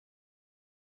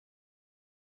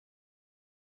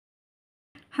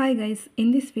Hi guys,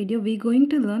 in this video we are going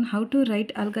to learn how to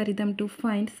write algorithm to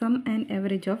find sum and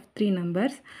average of three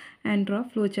numbers and draw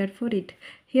flowchart for it.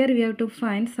 Here we have to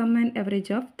find sum and average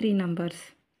of three numbers.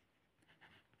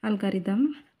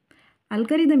 Algorithm.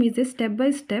 Algorithm is a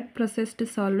step-by-step process to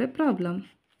solve a problem.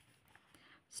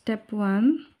 Step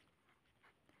 1.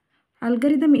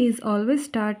 Algorithm is always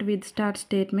start with start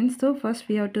statement. So first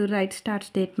we have to write start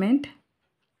statement.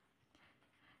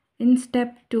 In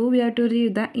step 2, we have to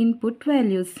read the input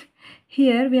values.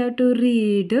 Here we have to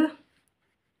read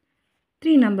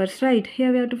three numbers, right?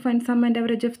 Here we have to find sum and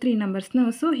average of three numbers.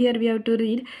 No, so here we have to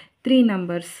read three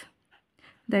numbers.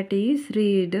 That is,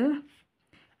 read A,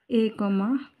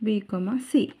 B,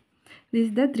 C. This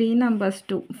is the three numbers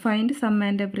to find sum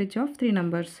and average of three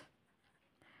numbers.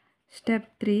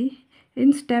 Step 3.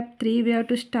 In step 3, we have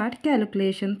to start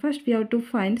calculation. First, we have to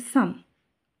find sum.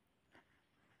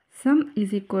 Sum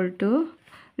is equal to,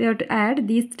 we have to add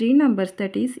these three numbers,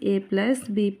 that is A plus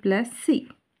B plus C.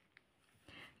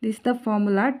 This is the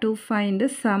formula to find the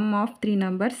sum of three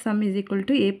numbers. Sum is equal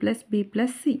to A plus B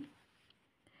plus C.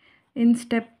 In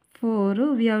step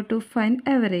 4, we have to find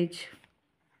average.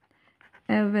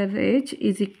 Average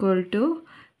is equal to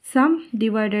sum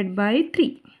divided by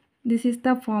 3. This is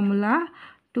the formula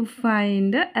to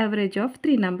find the average of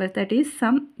three numbers, that is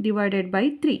sum divided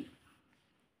by 3.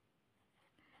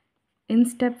 In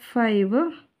step 5,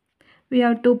 we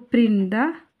have to print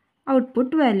the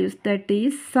output values, that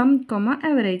is sum,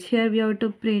 average. Here we have to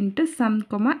print sum,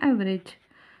 average.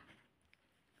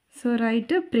 So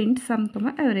write print sum,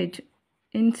 average.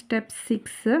 In step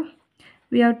 6,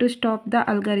 we have to stop the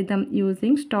algorithm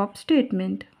using stop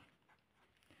statement.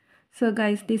 So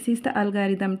guys, this is the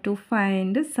algorithm to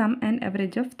find sum and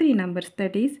average of three numbers.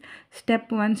 That is,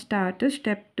 step 1 start,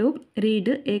 step 2 read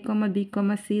A,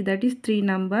 B, C, that is three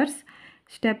numbers.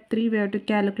 Step 3, we have to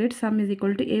calculate sum is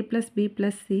equal to A plus B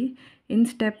plus C. In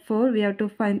step 4, we have to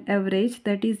find average,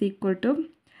 that is equal to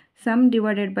sum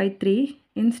divided by 3.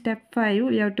 In step 5,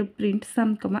 we have to print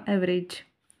sum, average.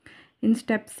 In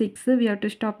step 6, we have to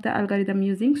stop the algorithm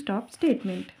using stop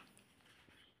statement.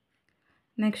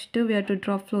 Next, we have to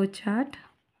draw flowchart.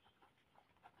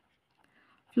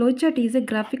 Flowchart is a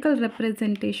graphical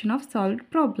representation of solved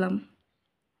problem.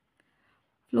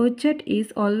 Flowchart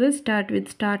is always start with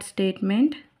start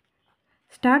statement.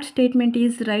 Start statement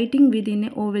is writing within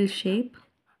an oval shape.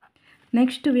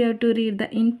 Next, we have to read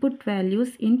the input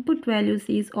values. Input values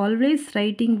is always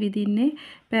writing within a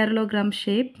parallelogram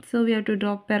shape. So we have to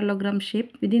draw parallelogram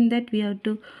shape. Within that, we have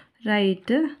to write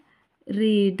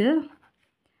read A,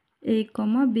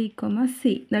 B,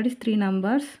 C. That is three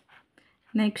numbers.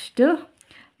 Next,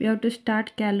 we have to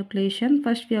start calculation.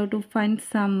 First, we have to find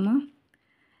sum.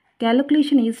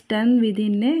 Calculation is done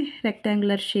within a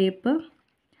rectangular shape.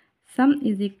 Sum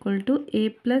is equal to A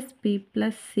plus B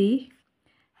plus C.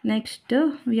 Next,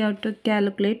 we have to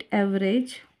calculate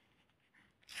average.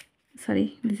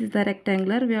 Sorry, this is the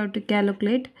rectangular. We have to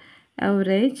calculate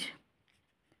average.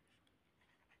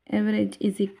 Average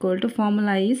is equal to,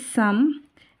 formula is sum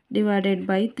divided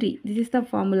by 3. This is the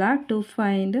formula to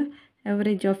find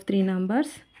average of three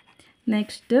numbers.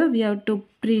 Next, we have to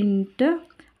print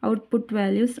output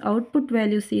values. Output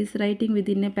values is writing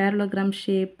within a parallelogram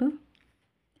shape.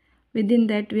 Within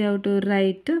that, we have to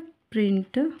write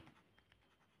print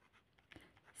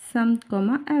sum,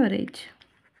 average.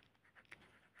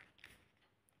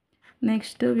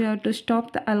 Next, we have to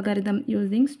stop the algorithm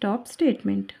using stop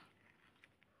statement.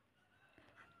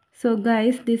 So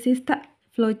guys, this is the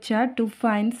flowchart to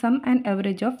find sum and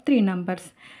average of three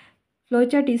numbers.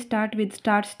 Flowchart is start with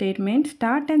start statement.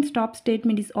 Start and stop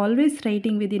statement is always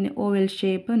writing within an oval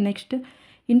shape. Next,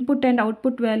 input and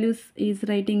output values is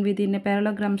writing within a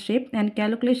parallelogram shape, and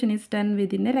calculation is done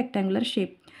within a rectangular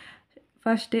shape.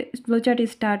 First, flowchart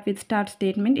is start with start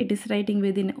statement. It is writing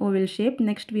within oval shape.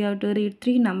 Next, we have to read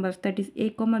three numbers, that is A,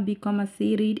 B,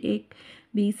 C. Read A,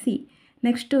 B, C.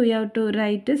 Next, we have to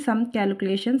write sum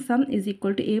calculation. Sum is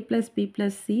equal to A plus B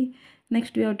plus C.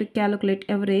 Next, we have to calculate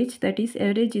average, that is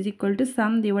average is equal to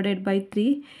sum divided by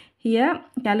 3. Here,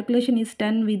 calculation is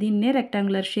done within a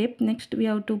rectangular shape. Next, we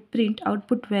have to print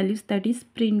output values, that is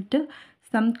print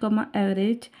sum,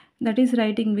 average, that is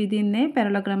writing within a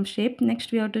parallelogram shape.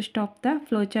 Next, we have to stop the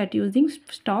flowchart using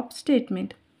stop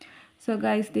statement. So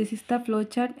guys, this is the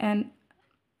flowchart and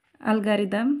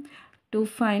algorithm to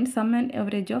find sum and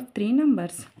average of three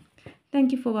numbers.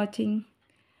 Thank you for watching.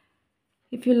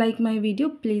 If you like my video,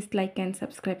 please like and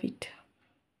subscribe it.